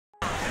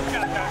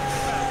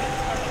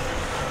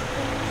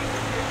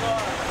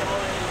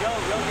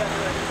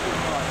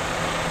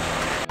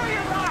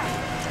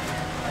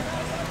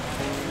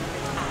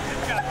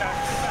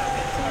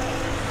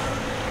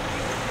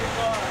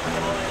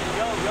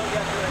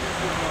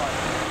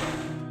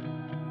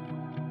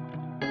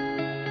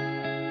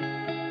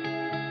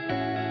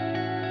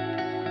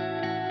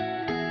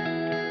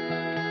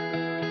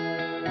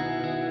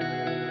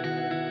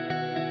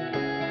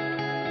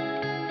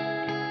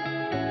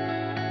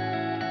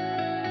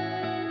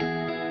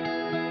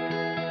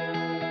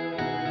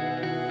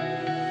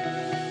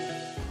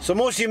So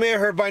most of you may have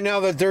heard by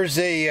now that there's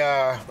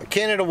a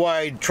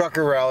Canada-wide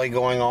trucker rally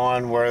going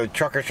on where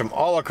truckers from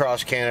all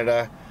across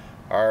Canada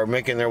are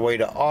making their way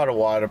to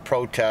Ottawa to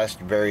protest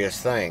various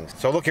things.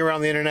 So looking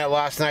around the internet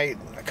last night,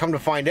 I come to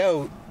find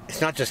out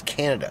it's not just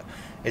Canada.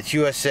 It's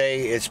USA,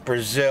 it's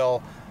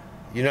Brazil,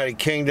 United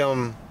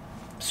Kingdom,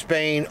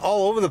 Spain,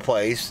 all over the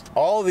place.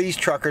 All these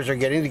truckers are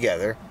getting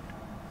together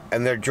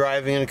and they're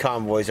driving in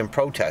convoys and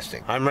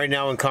protesting. I'm right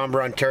now in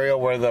Comber, Ontario,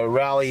 where the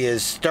rally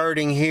is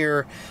starting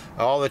here.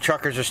 All the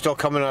truckers are still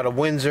coming out of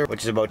Windsor,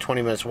 which is about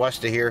 20 minutes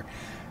west of here,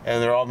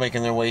 and they're all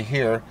making their way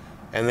here.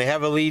 And they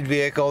have a lead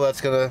vehicle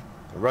that's gonna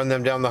run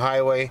them down the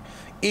highway,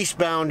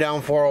 eastbound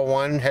down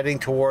 401, heading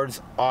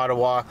towards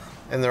Ottawa,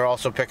 and they're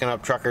also picking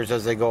up truckers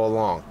as they go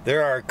along.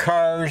 There are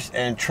cars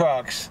and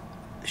trucks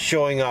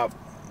showing up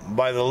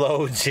by the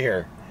loads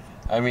here.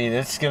 I mean,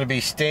 it's going to be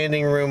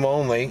standing room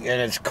only,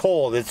 and it's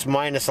cold. It's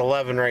minus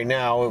 11 right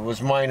now. It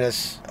was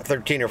minus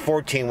 13 or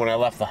 14 when I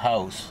left the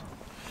house.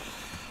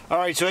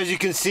 Alright, so as you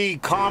can see,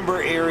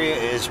 Comber area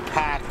is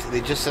packed.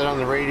 They just said on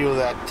the radio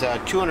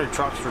that 200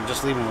 trucks were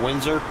just leaving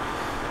Windsor,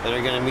 that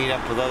are going to meet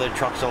up with other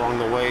trucks along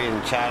the way in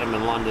Chatham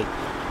and London.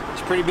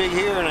 It's pretty big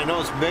here, and I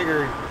know it's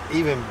bigger,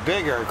 even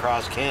bigger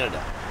across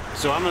Canada.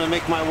 So I'm going to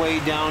make my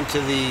way down to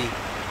the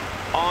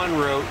en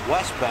route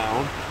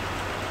westbound.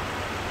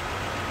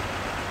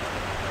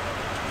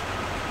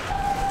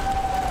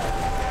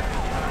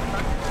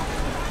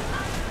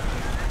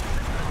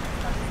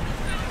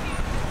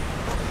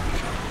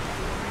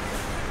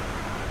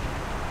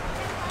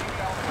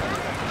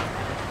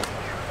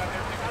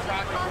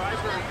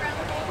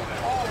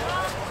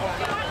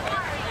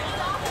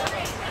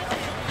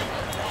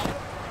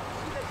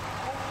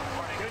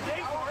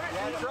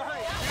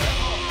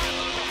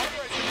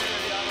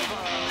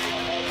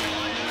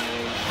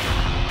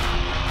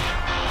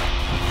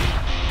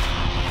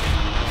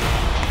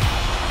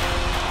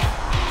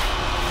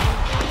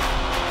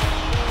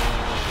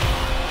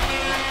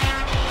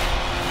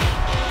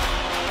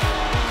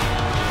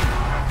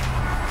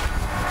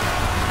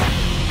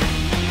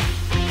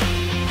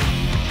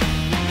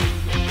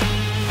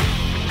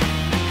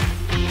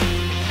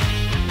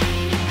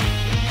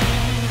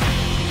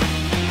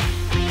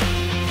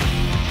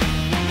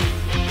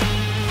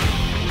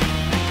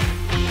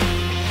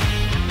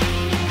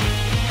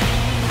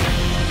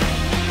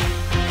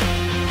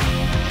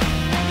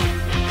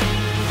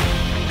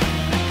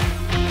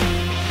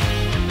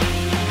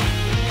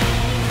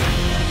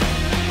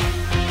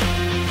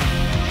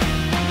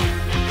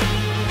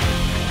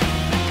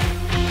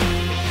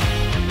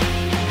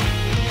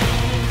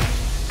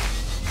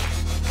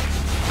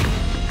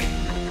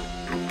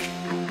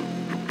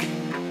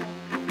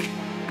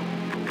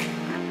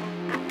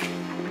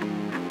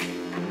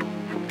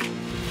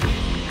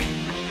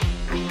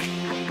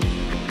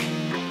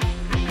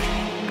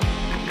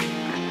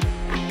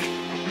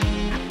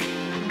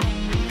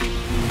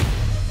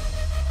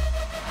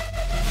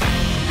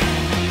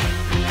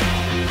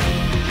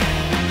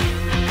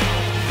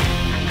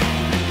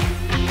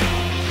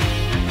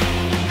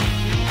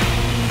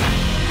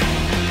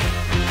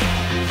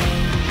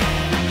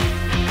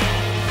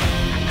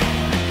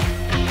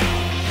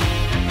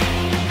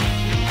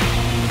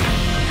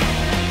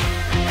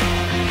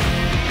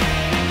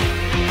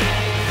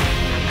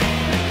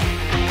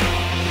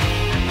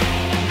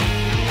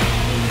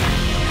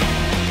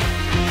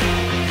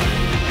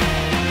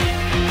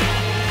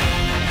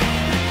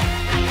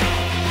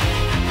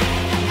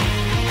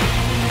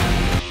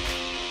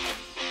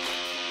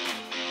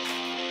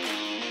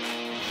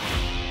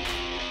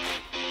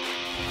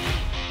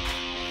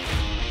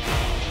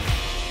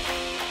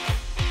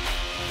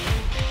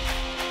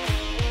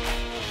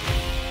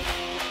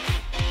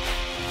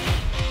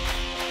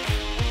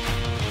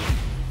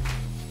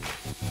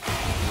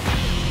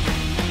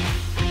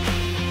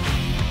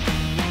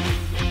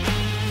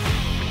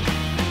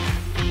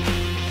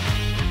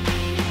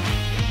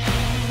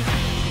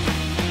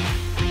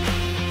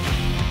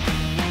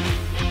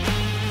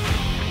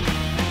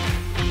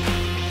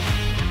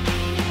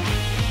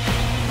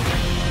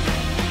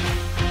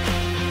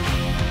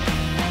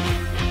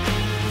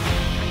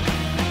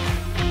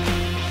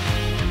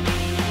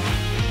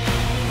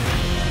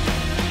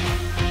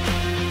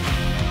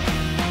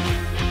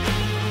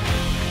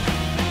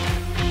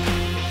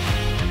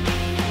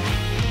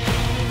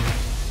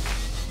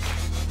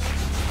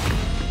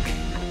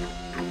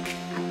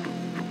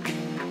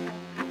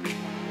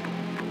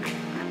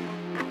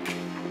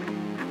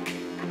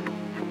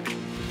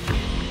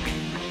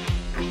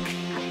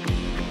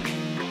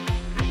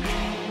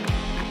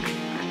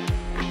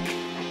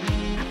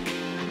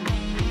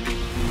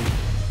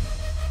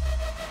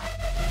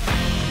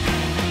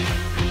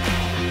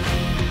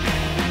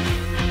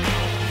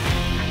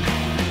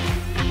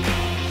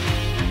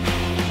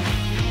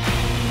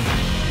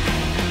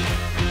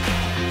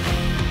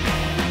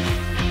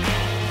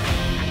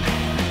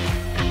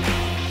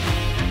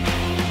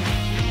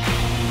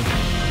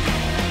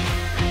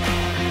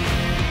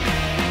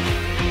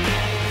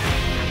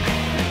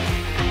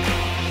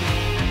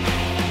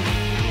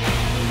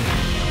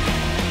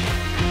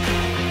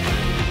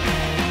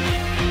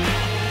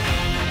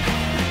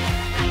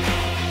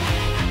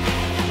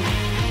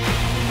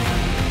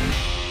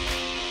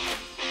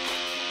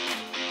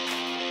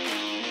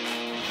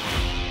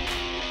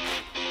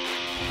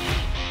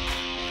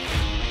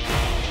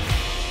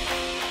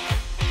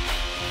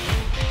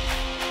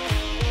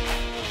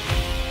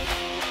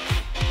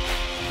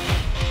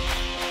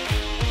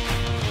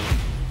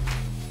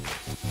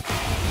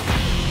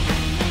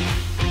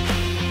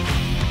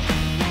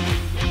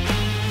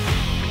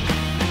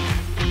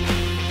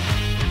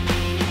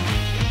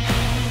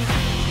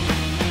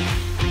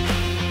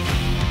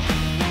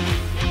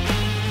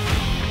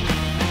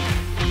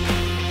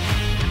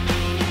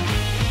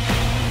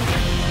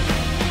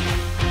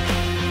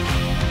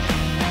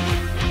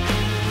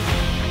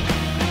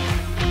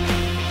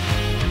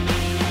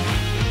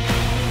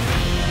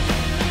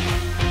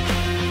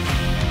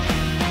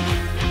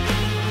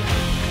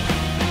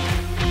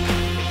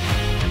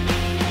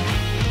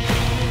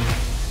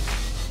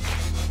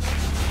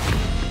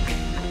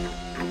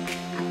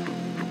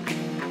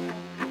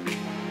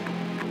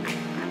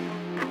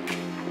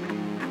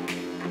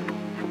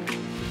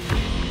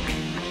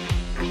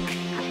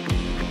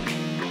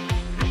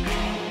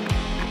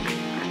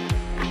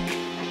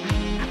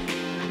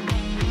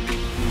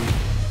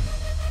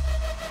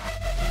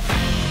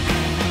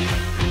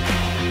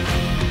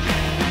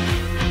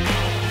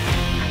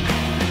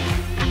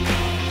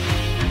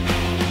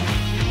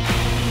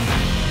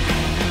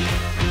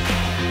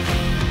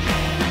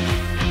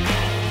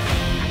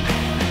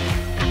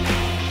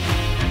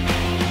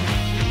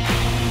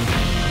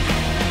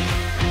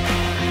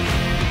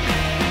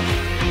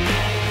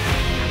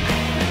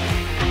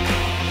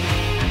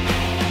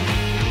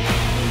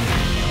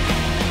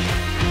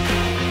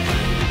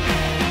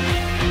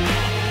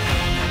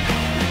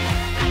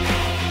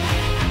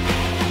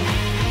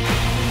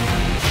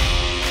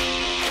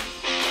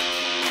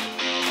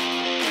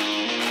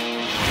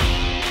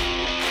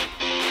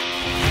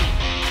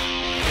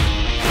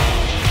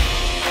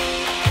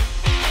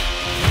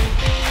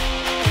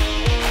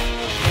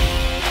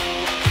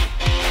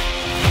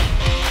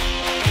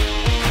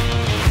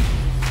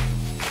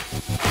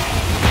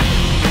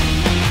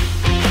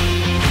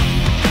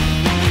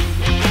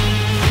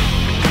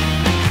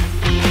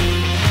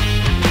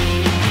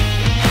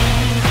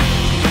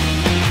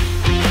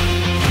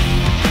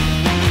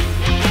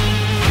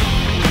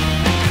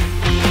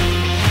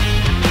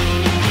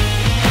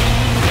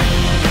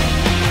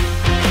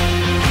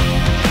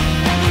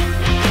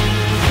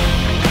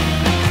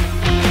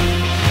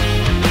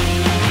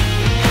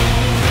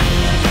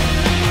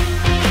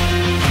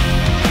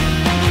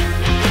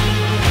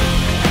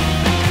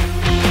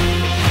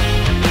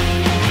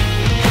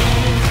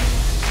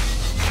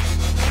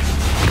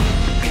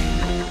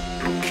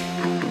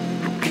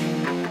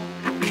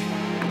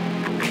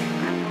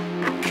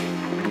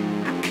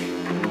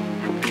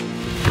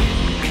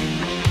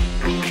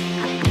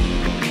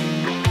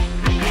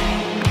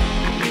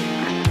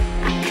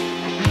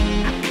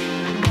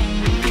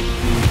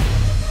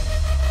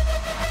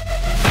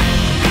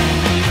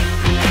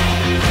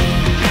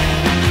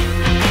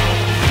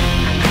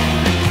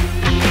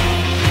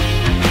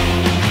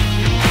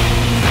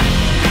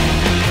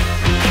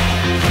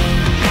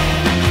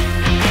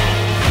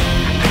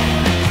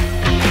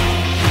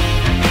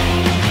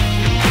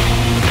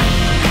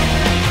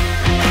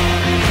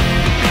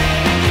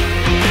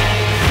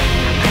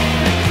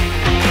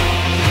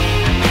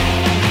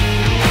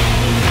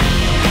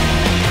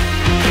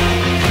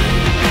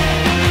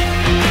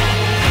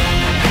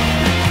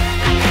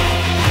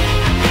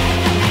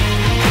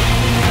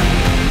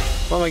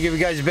 to give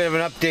you guys a bit of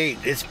an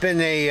update. It's been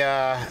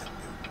a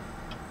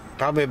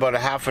probably about a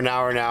half an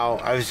hour now.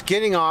 I was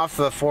getting off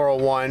the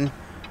 401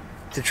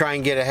 to try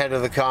and get ahead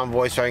of the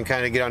convoy so I can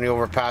kind of get on the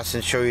overpass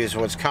and show you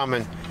what's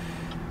coming.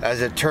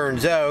 As it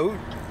turns out,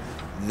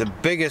 the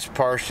biggest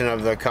portion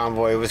of the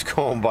convoy was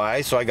going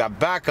by, so I got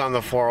back on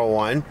the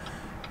 401,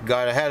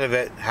 got ahead of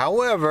it.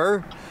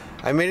 However,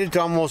 I made it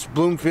to almost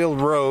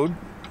Bloomfield Road,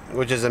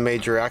 which is a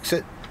major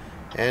exit,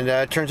 and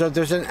it turns out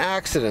there's an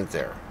accident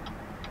there.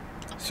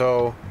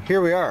 So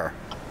here we are.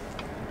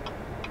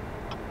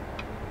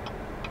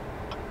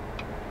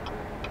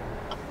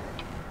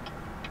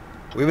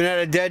 We've been at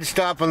a dead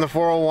stop on the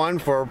 401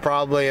 for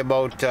probably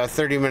about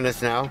 30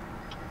 minutes now.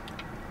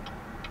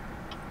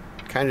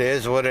 Kind of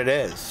is what it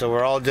is. So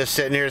we're all just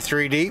sitting here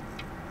 3 deep,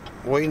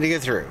 waiting to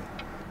get through.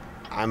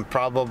 I'm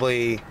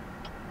probably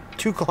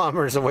 2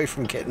 kilometers away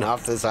from getting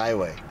off this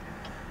highway.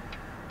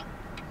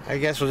 I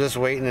guess we'll just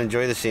wait and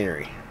enjoy the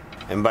scenery.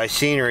 And by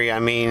scenery, I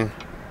mean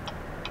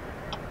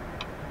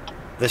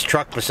this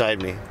truck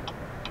beside me.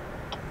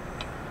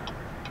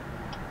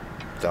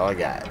 That's all I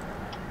got.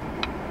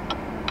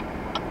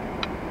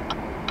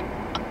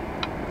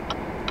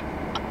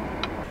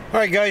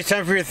 Alright guys,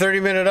 time for your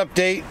 30-minute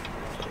update.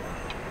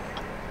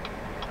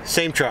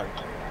 Same truck.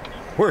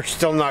 We're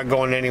still not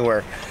going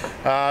anywhere.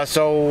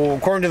 So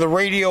according to the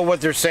radio, what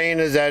they're saying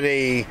is that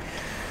a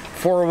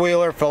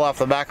 4-wheeler fell off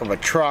the back of a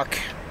truck,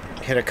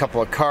 hit a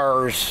couple of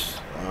cars.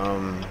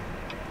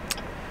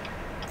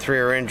 3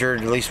 are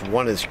injured, at least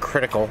 1 is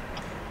critical.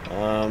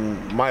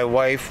 My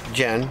wife,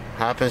 Jen,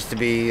 happens to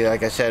be,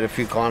 like I said, a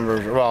few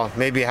kilometers, well,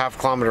 maybe a half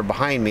kilometer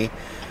behind me.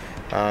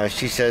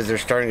 She says they're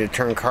starting to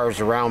turn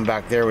cars around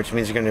back there, which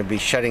means they're going to be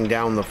shutting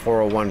down the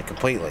 401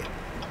 completely.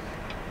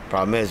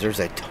 Problem is, there's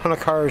a ton of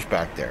cars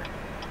back there.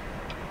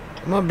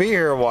 I'm going to be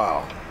here a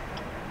while.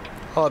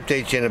 I'll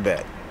update you in a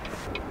bit.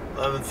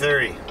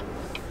 11:30.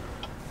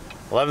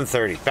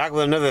 11:30. Back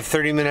with another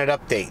 30-minute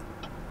update.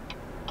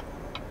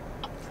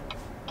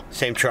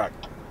 Same truck.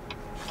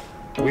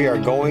 We are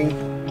going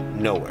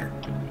nowhere.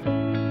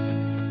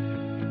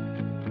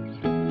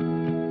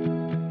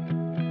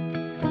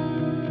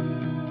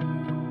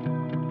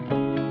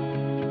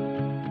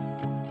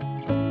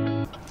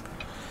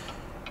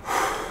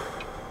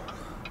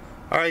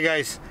 Alright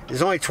guys,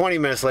 it's only 20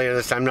 minutes later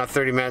this time, not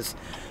 30 minutes.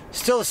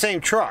 Still the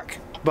same truck,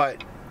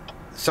 but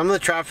some of the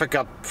traffic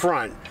up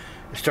front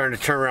is starting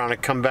to turn around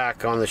and come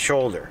back on the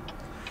shoulder.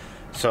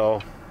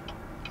 So,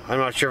 I'm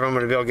not sure if I'm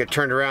going to be able to get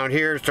turned around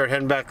here, start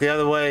heading back the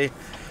other way.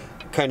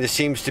 Kind of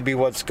seems to be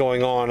what's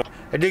going on.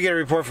 I did get a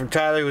report from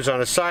Tyler, who was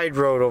on a side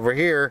road over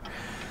here.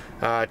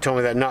 Told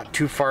me that not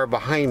too far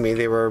behind me,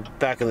 they were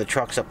backing the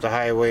trucks up the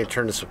highway and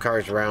turning some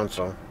cars around,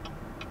 so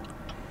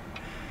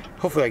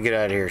hopefully I get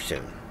out of here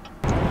soon.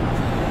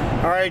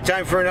 Alright,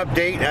 time for an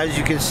update. As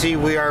you can see,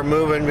 we are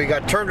moving. We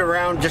got turned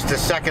around just a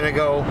second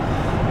ago.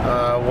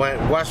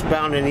 Went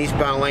westbound and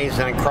eastbound lanes,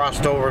 and then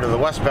crossed over to the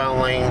westbound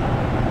lane.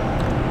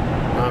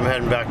 I'm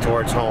heading back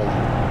towards home.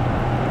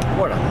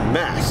 What a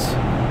mess.